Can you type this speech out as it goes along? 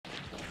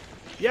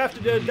You have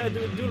to do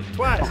it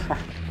twice.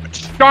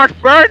 Start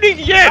burning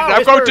yet! Oh,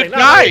 I'm going to now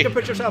die! you can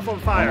put yourself on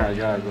fire. Oh my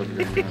god, what's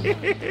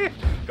going on?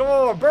 Come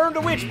on, burn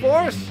the witch,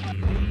 boys!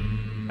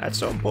 At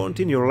some point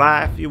in your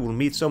life, you will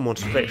meet someone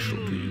special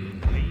to you.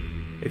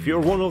 If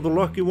you're one of the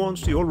lucky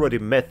ones, you already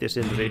met this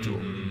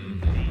individual.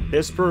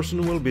 This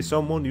person will be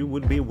someone you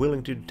would be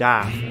willing to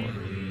die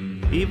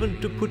for. Even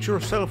to put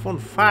yourself on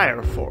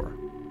fire for.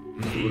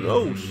 Who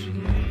knows?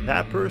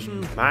 That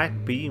person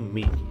might be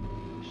me.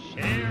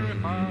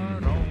 Sheriff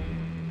Hardon.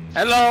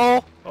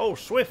 Hello! Oh,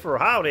 Swiffer,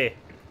 howdy!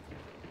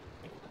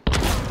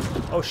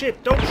 Oh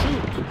shit, don't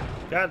shoot!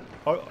 God,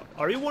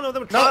 are you one of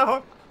them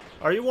tryhards?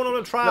 Are you one of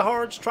them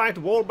tryhards trying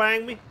to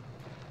wallbang me?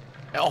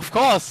 Of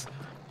course!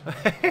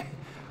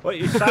 Well,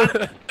 you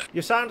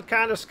sound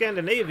kind of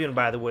Scandinavian,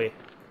 by the way.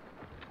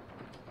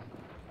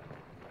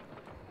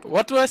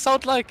 What do I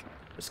sound like?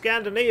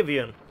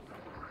 Scandinavian.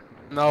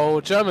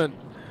 No, German.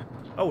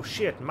 Oh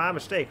shit, my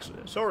mistakes.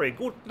 Sorry,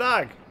 guten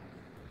Tag.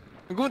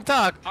 Guten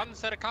Tag.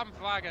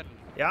 Panzerkampfwagen.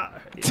 Yeah.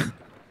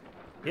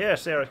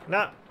 Yes, Eric.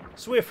 Now,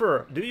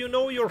 Swiffer, do you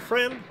know your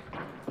friend?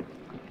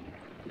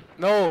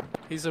 No,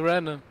 he's a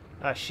random.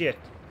 Ah, shit.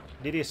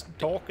 Did he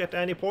talk at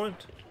any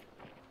point?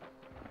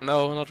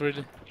 No, not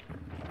really.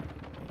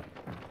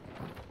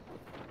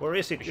 Where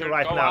is he We should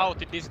right go now?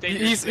 out in this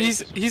dangerous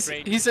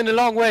He's in the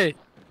long way.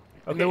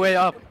 On the Okay. way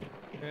up.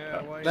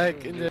 Yeah, why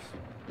Like you in doing the... this?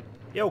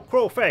 Yo,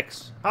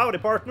 Crowfax. Howdy,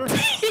 partner.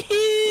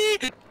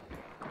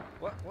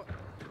 What?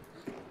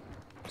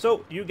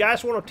 So, you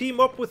guys want to team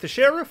up with the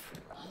sheriff?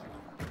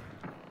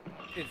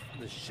 It's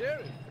the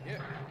sheriff. Yeah.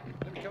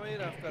 Let me come in.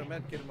 I've got a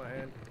medkit in my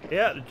hand.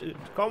 Yeah,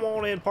 come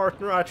on in,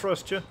 partner. I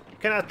trust you.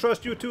 Can I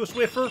trust you too,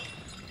 Swiffer?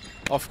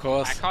 Of I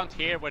course. can't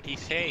hear what he's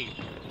saying.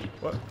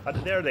 Well,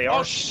 there they are.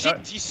 Oh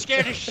shit, he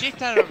scared the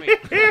shit out of me.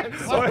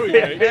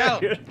 Sorry, hell?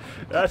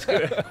 That's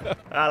good.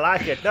 I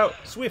like it. No,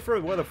 Swiffer,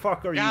 where the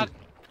fuck are God you?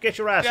 Get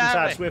your ass damn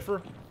inside, it.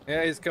 Swiffer.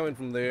 Yeah, he's coming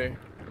from there.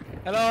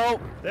 Hello.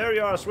 There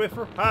you are,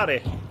 Swiffer.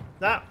 Howdy.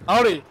 Now,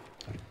 Howdy.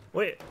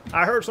 wait,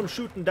 I heard some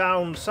shooting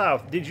down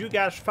south. Did you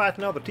guys fight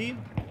another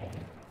team?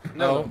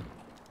 No.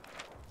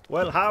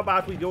 Well, how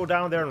about we go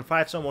down there and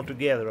fight someone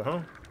together, huh?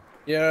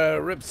 Yeah,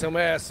 rip some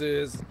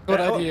asses. Good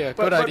Oh, idea.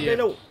 but, Good but, idea. you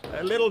know,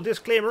 a little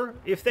disclaimer.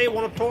 If they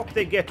want to talk,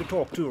 they get to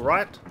talk too,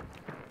 right?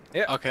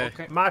 Yeah. Okay.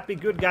 Might be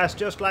good guys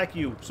just like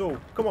you. So,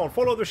 come on,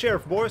 follow the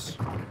sheriff, boys.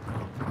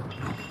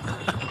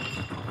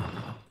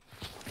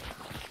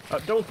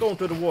 Don't go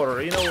into the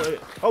water, you know.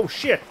 Oh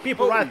shit,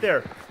 people right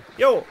there.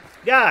 Yo,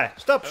 guy,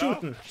 stop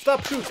shooting.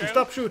 Stop shooting.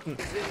 Stop shooting.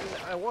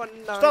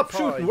 Stop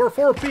shooting. We're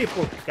 4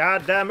 people.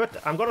 God damn it.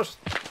 I'm gonna...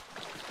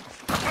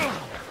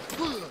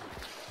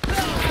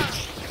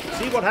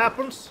 See what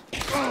happens?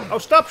 Oh,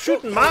 stop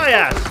shooting my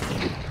ass.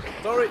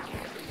 Sorry.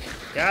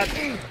 God,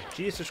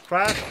 Jesus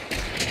Christ.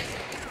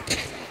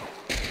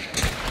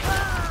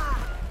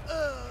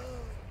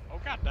 Oh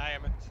god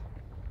damn it.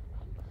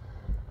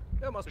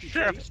 That must The be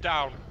sheriff's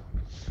down.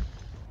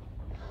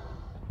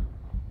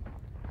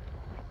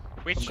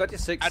 Which I've got you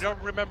 6. I don't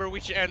remember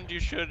which end you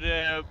should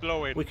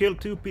blow in. We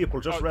killed 2 people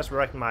just Oh.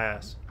 resurrecting my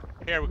ass.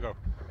 Here we go.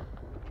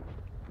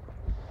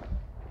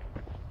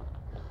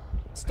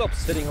 Stop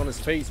sitting on his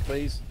face,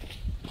 please.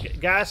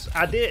 Guys,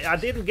 I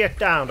didn't get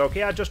downed,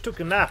 okay? I just took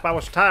a nap. I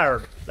was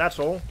tired. That's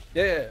all.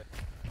 Yeah,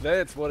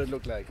 that's what it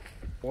looked like.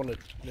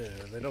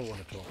 They don't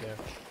want to talk.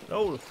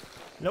 Yeah.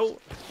 No.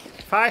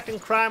 Fighting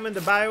crime in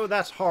the bio,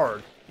 that's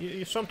hard.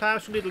 You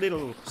sometimes need a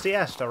little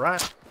siesta,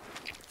 right?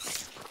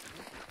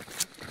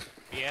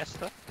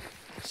 Fiesta?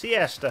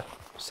 Siesta.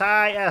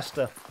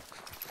 Siesta.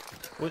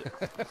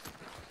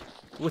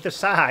 With a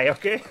sigh,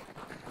 okay?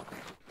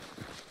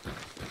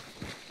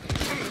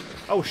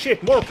 Oh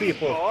shit, more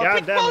people.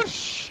 God damn Oh it.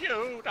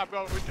 shoot, I'm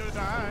going to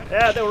die.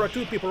 Yeah, there were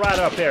 2 people right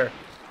up there.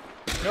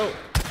 No.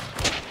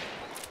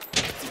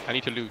 I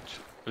need to loot.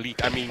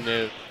 I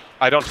mean,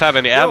 I don't have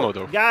any ammo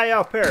though. Guy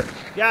up here.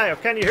 Guy,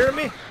 can you hear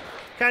me?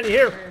 Can you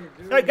hear?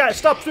 Hey, guys,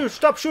 stop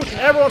shooting.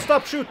 Everyone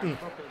stop shooting.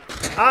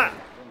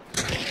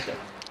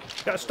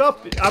 Stop.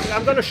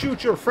 I'm gonna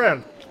shoot your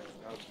friend.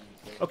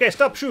 Okay,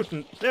 stop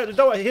shooting. Don't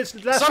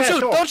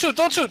shoot.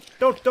 Don't shoot.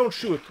 Don't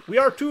shoot. We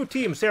are 2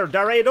 teams here.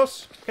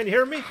 Darados, can you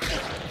hear me?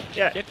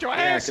 Yeah. Get your Yeah,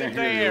 I ass can in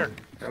hear there.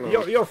 you.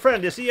 Hello. Your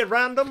friend, is he at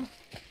random?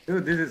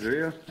 Dude, this is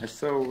real. I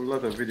saw a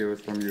lot of videos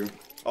from you.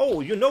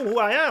 Oh, you know who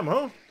I am,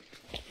 huh?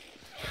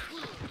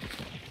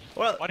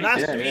 Well, What nice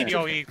is to the meet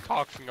video you. he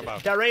talking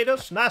about?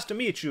 Darados, nice to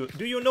meet you.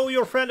 Do you know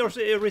your friend or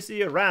is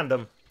he at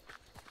random?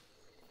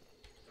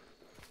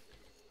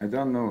 I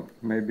don't know.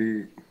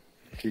 Maybe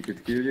he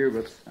could kill you,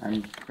 but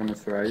I'm gonna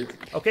try it.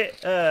 Okay,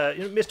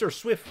 Mr.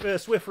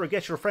 Swiffer,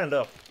 get your friend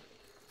up.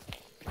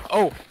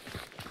 Oh.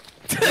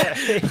 Yeah,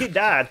 he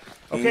died.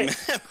 Okay.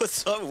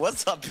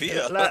 What's up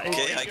here?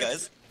 Okay, hi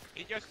guys.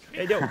 He just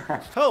Hey, yo,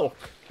 Hulk.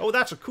 Oh,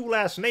 that's a cool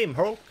ass name,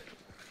 Hulk.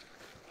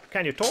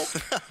 Can you talk?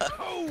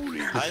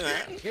 Hi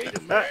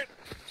man.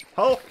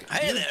 Hulk,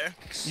 Hey there.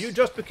 you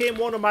just became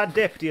one of my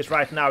deputies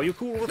right now. You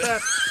cool with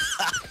that?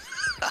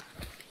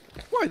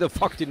 Why the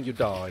fuck didn't you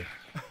die?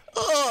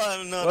 Oh, I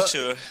I'm not Well,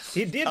 sure.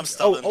 He did. I'm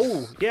stubborn.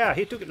 Oh, yeah.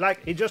 He took it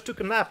like he just took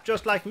a nap,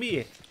 just like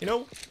me. You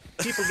know,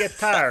 people get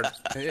tired.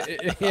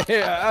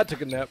 Yeah, I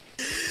took a nap.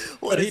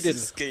 What he is didn't.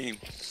 this game?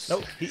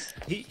 No,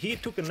 he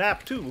took a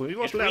nap too. He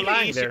was It's really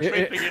lying easy there.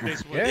 tripping in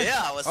this one.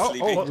 Yeah, I was Oh,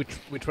 sleeping. oh,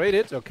 we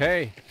traded.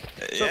 Okay.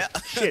 Yeah.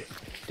 Shit.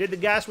 Did the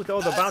guys with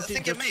all the I bounty?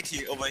 think your mate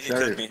here over here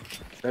Sorry. killed me.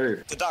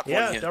 Sorry. The dark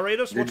Yeah, one here.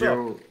 Doritos, Did what's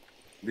up?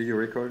 you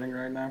recording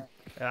right now?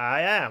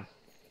 I am.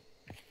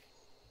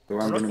 So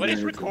I'm gonna What be is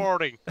on YouTube.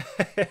 recording?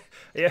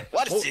 Yeah.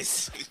 What mo- is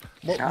this?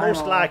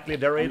 most likely,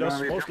 Doritos.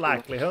 I'm Most gonna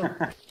likely, huh?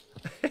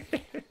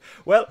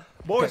 Well,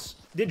 boys,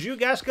 did you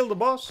guys kill the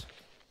boss?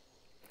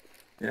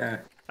 Yeah.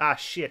 Ah,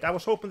 shit. I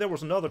was hoping there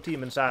was another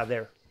team inside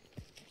there.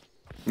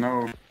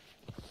 No.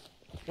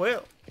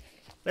 Well,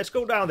 let's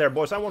go down there,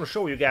 boys. I want to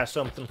show you guys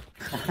something.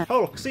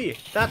 Hulk, see,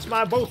 that's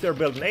my boat they're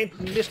building. Ain't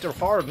Mr.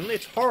 Hardon,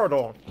 it's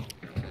Hardon.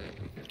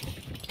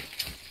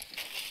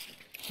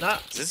 Now,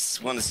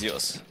 This one is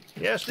yours.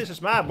 yes, this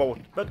is my boat,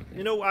 but,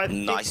 you know,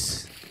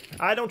 Nice.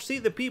 I don't see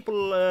the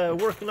people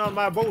working on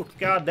my boat,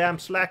 goddamn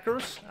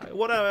slackers.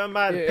 What am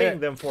I paying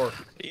them for?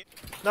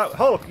 Now,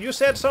 Hulk, you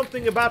said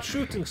something about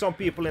shooting some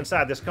people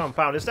inside this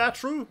compound. Is that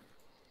true?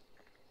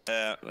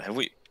 Have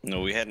we?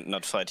 No, we had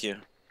not fight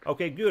here.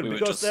 Okay, good, We were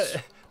because just-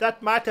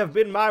 that might have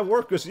been my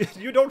workers.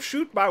 You don't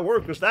shoot my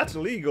workers, that's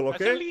illegal,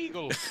 That's okay?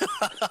 illegal.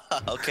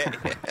 Okay.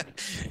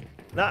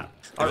 Now,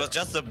 It was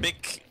just a big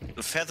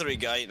feathery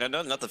guy. No,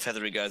 not the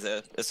feathery guy.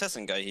 The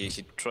assassin guy.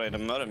 He tried to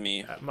murder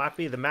me. might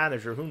be the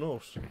manager, who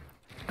knows?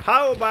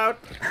 How about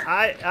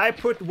I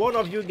put one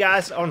of you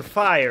guys on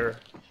fire,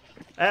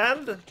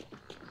 and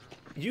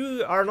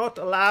you are not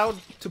allowed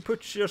to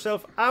put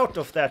yourself out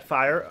of that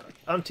fire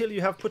until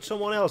you have put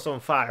someone else on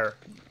fire.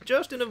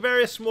 Just in a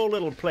very small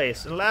little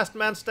place, and last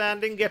man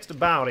standing gets the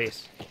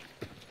bounties.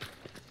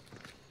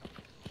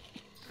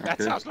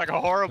 That sounds like a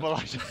horrible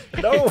idea.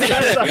 No,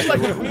 that sounds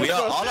like a We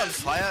are all on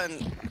fire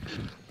and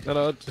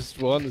No,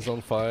 just one is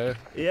on fire.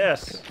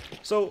 Yes.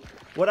 So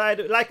what I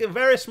do, like a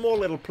very small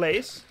little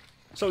place,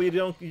 so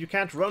you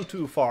can't run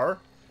too far,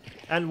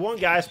 and one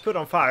guy is put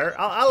on fire.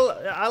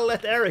 I'll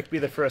let Eric be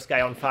the first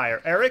guy on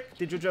fire. Eric,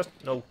 did you just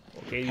no?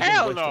 Okay. You didn't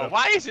Hell waste it no! up.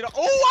 Why is it?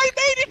 Oh, I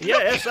made it!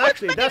 Yes,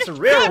 actually, that's a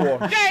rare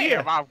one.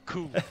 Damn, I'm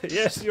cool.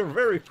 Yes, you're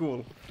very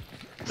cool.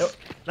 No,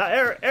 now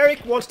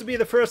Eric wants to be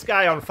the first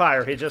guy on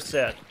fire. He just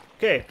said.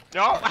 Okay.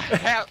 No,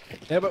 hell.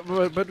 Yeah,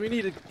 but we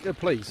need a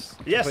place.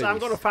 to Yes, play I'm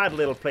this. gonna find a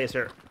little place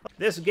here.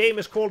 This game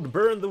is called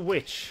Burn the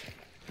Witch.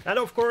 And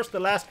of course, the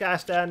last guy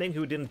standing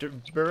who didn't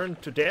burn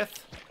to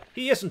death,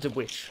 he isn't a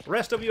witch.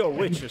 Rest of you are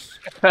witches.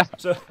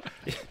 So,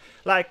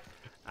 like,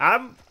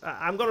 I'm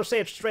gonna say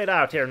it straight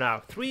out here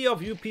now. 3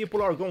 of you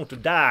people are going to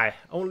die.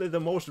 Only the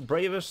most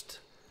bravest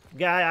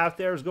guy out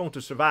there is going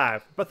to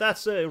survive. But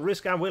that's a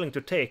risk I'm willing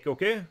to take,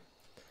 okay?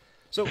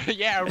 So,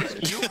 Yeah, a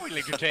risk you're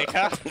willing to take,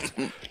 huh?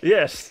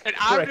 yes. And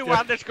I'm correct, the yeah.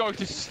 one that's going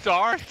to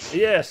start.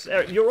 Yes,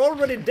 you're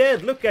already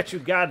dead. Look at you,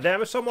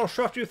 goddammit. Someone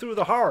shot you through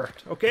the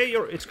heart. Okay,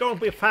 it's going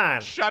to be fine.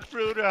 Shot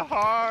through the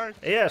heart.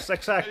 Yes,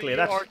 exactly.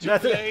 You are to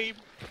blame.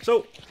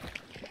 So,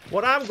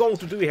 what I'm going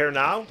to do here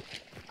now,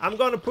 I'm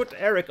going to put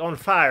Eric on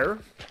fire,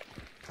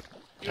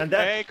 You and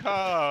that- make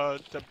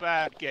us a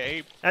bad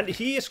game. and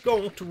he is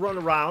going to run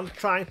around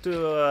trying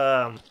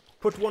to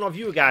put one of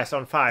you guys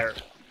on fire.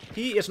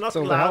 He is not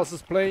So the allowed. house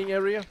is playing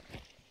area.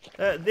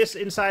 This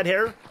inside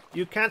here,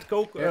 you can't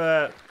go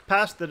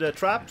past the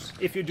traps.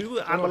 If you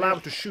do, I'm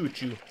allowed to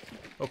shoot you.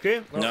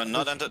 Okay? no,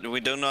 not enter. We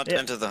do not Yeah.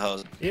 enter the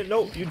house. You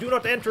do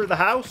not enter the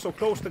house, so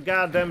close the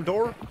goddamn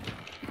door.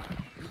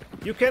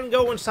 You can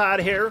go inside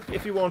here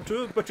if you want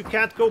to, but you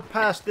can't go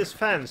past this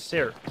fence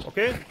here,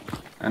 okay?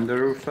 And the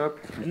roof up?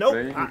 Nope,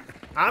 playing?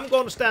 I'm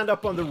gonna stand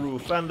up on the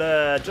roof and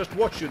just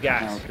watch you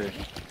guys Ah, okay.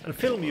 and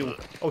film you.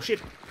 Oh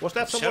shit, was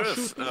that someone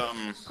Sheriff,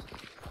 shooting?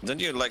 don't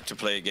you like to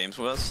play games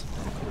with us?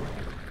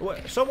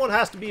 Someone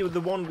has to be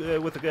the one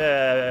with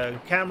the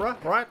camera,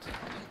 right?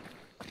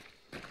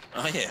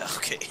 Oh yeah,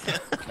 okay.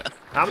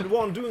 I'm the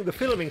one doing the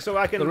filming, so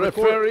I can The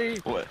record. referee.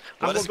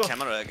 What is go-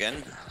 camera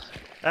again?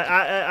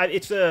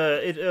 It's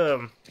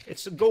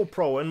a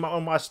GoPro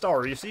on my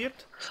star. You see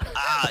it?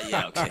 Ah,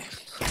 yeah, okay.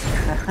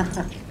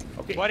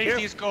 Okay. What here.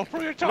 is this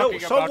GoPro you're No,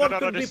 talking about? I someone don't could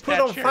be understand, put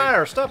on Sheriff.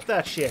 fire. Stop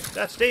that shit.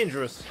 That's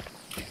dangerous.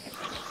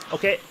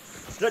 Okay.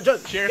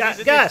 Just, Sheriff,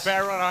 isn't guys. this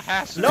barrel a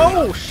hazard?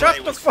 No, shut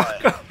the with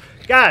fuck fire. up.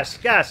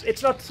 Guys,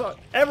 it's not so.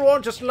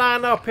 Everyone just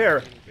line up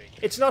here.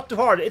 It's not too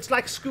hard. It's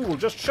like school.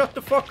 Just shut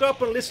the fuck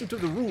up and listen to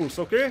the rules,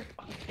 okay?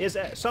 Is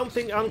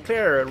something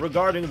unclear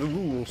regarding the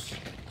rules?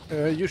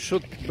 You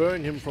should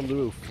burn him from the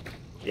roof.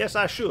 Yes,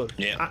 I should.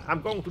 Yeah.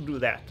 I'm going to do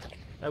that.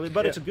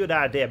 But it's a good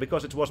idea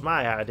because it was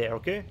my idea,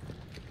 okay?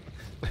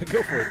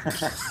 Go for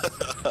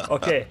it.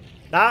 Okay.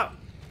 Now,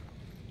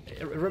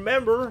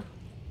 remember,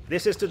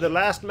 this is to the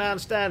last man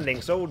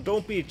standing, so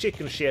don't be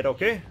chicken shit,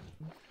 okay?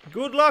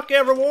 Good luck,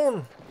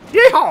 everyone.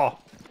 Yeehaw!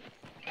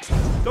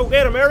 Go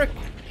get him, Eric.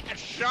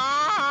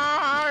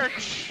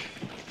 Charge!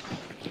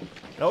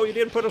 No, you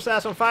didn't put his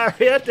ass on fire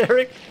yet,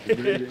 Eric.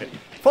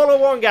 Follow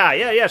one guy.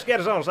 Yeah, yes, get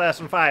his own ass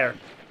on fire.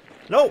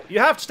 No, you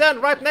have to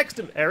stand right next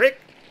to him, Eric.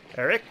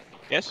 Eric.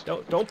 Yes?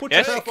 Don't put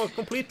Yes? yourself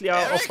completely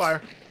on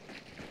fire.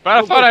 But I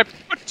Oh, thought good.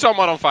 I put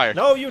someone on fire.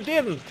 No, you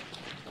didn't.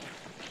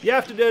 You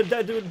have to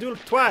do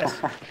it twice.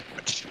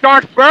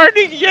 Start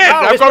burning again!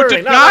 Now I'm it's going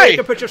burning. to Now you die!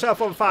 can put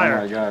yourself on Oh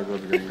fire. my god,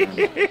 what's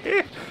going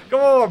on? Come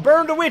on,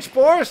 burn the witch,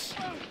 boys.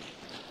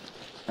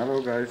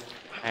 Hello guys.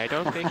 I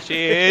don't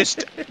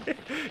exist.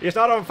 He's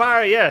not on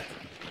fire yet.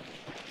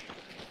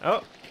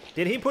 Oh,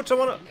 did he put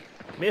someone on?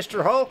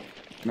 Mr. Hulk?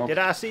 No. Did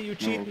I see you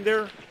cheating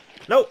there?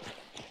 No.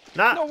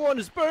 Nah. No one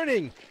is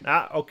burning.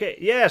 Nah, okay.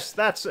 Yes,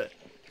 that's it.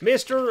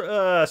 Mr.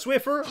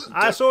 Swiffer,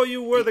 I saw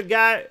you were the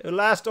guy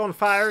last on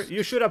fire.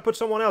 You should have put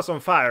someone else on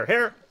fire.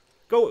 Here,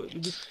 go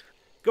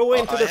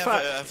into the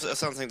fire. I have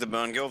something to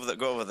burn. Go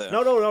over there.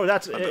 No.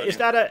 That's is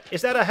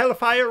that a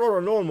hellfire or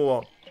a normal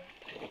one?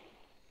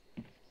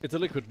 It's a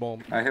liquid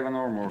bomb. I have an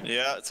armor.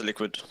 Yeah, it's a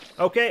liquid.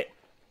 Okay.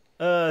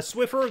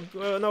 Swiffer,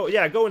 no,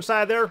 yeah, go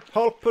inside there.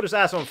 Hulk, put his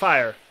ass on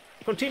fire.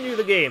 Continue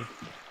the game.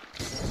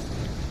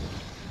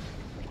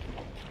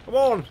 Come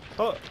on,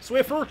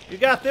 Swiffer, you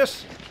got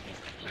this.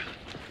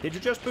 Did you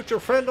just put your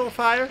friend on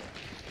fire?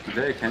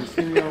 They can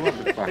see me over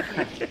the fire.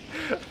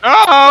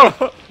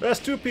 Oh! There's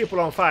 2 people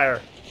on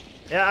fire.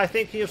 Yeah, I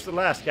think he was the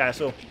last guy,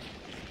 so...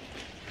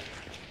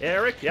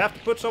 Eric, you have to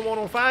put someone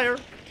on fire.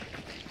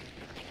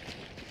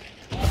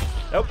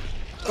 Nope.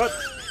 But...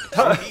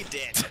 He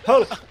did.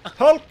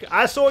 Hulk,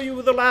 I saw you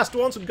were the last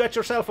one, so got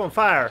yourself on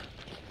fire.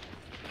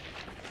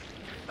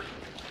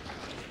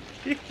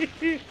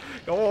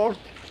 Go on.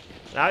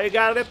 Now you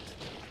got it.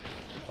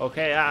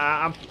 Okay,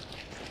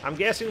 I'm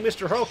guessing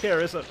Mr. Hulk here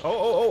is a...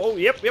 Oh,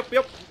 yep.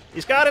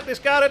 He's got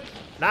it.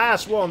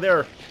 Nice one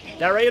there,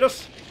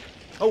 Darius.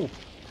 Oh,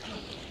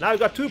 now you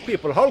got 2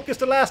 people. Hulk is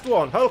the last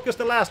one.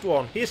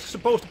 He's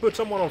supposed to put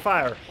someone on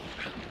fire.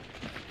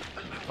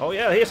 Oh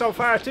yeah, he's on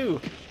fire too.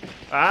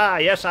 Ah,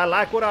 yes, I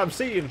like what I'm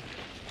seeing.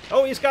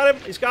 Oh, he's got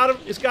him.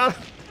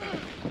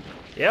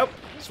 Yep,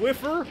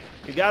 Swiffer,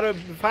 you gotta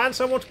find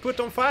someone to put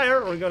on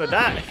fire or you're gonna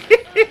die.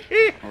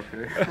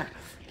 Okay.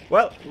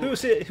 Well, who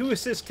is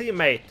his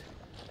teammate?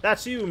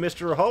 That's you,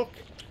 Mr. Hulk.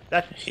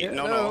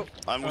 No.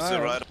 I'm with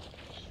the right.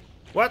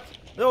 What?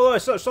 No,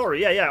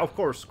 sorry. Yeah, of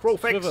course.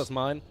 Swiver's Crowfex.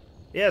 mine.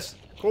 Yes,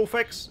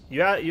 Crowfex.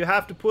 You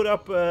have to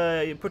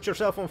put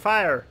yourself on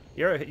fire.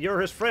 You're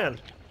his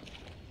friend.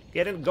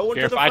 Go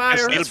into Here, the I fire.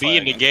 can still be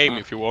in the game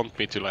if you want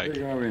me to, We're like,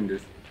 gonna win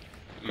this.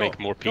 make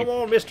more Come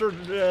people. on, Mr.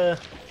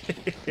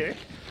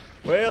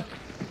 Well,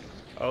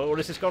 oh,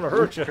 this is gonna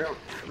hurt you,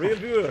 real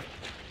good.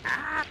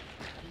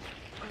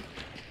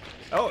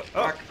 Oh,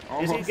 Fuck, is he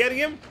almost. getting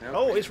him? Yep.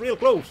 Oh, it's real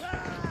close.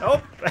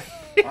 Oh.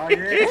 Oh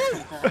yeah.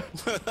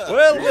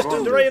 Well, You Mr.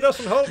 won Dre this.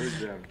 doesn't hope.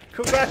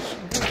 Good job.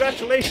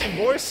 Congratulations,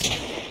 boys.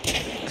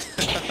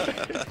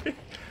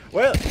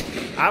 Well,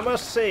 I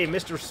must say,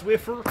 Mr.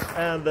 Swiffer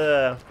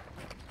and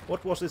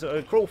what was this,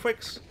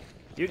 Crowfix?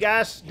 You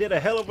guys did a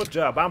hell of a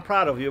job. I'm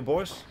proud of you,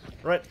 boys.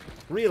 Right,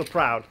 real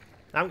proud.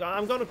 I'm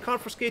gonna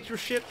confiscate your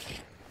shit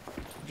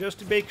just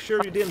to make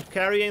sure you didn't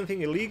carry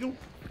anything illegal.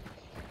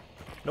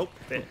 Nope,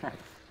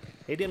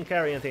 he didn't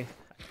carry anything.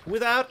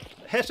 Without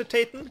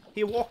hesitating,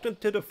 he walked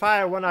into the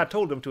fire when I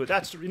told him to.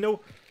 That's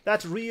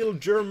that's real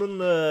German.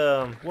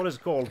 What is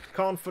it called?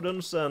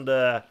 Confidence and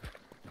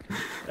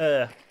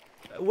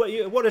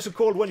what is it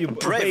called when you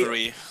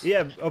Bravery. obey,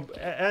 yeah,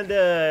 and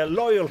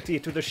loyalty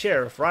to the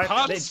sheriff, right?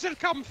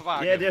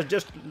 Yeah,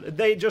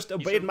 they just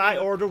obeyed my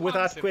order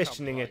without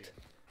questioning it.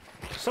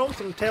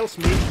 Something tells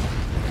me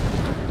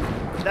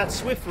that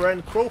Swiffer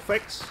and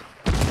Crowfex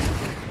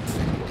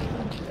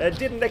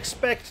didn't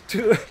expect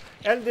to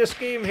end this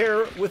game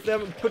here with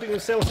them putting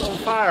themselves on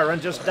fire and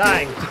just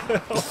dying.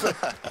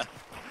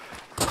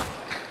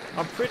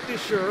 I'm pretty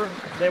sure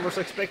they were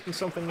expecting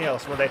something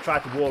else when they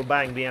tried to wall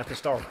bang me at the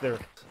start there.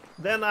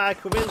 Then I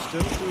convinced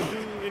him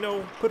to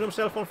do, put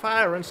himself on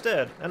fire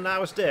instead, and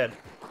now he's dead.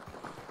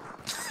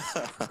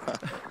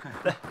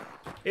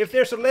 If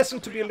there's a lesson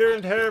to be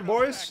learned here,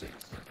 boys,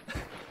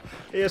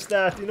 is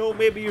that,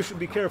 maybe you should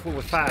be careful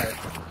with fire.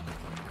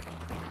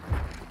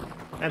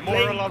 And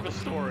Moral of the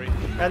story.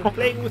 and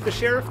playing with the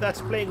sheriff,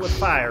 that's playing with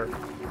fire.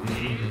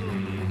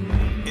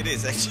 It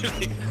is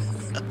actually.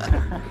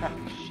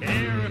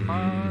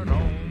 Sheriff.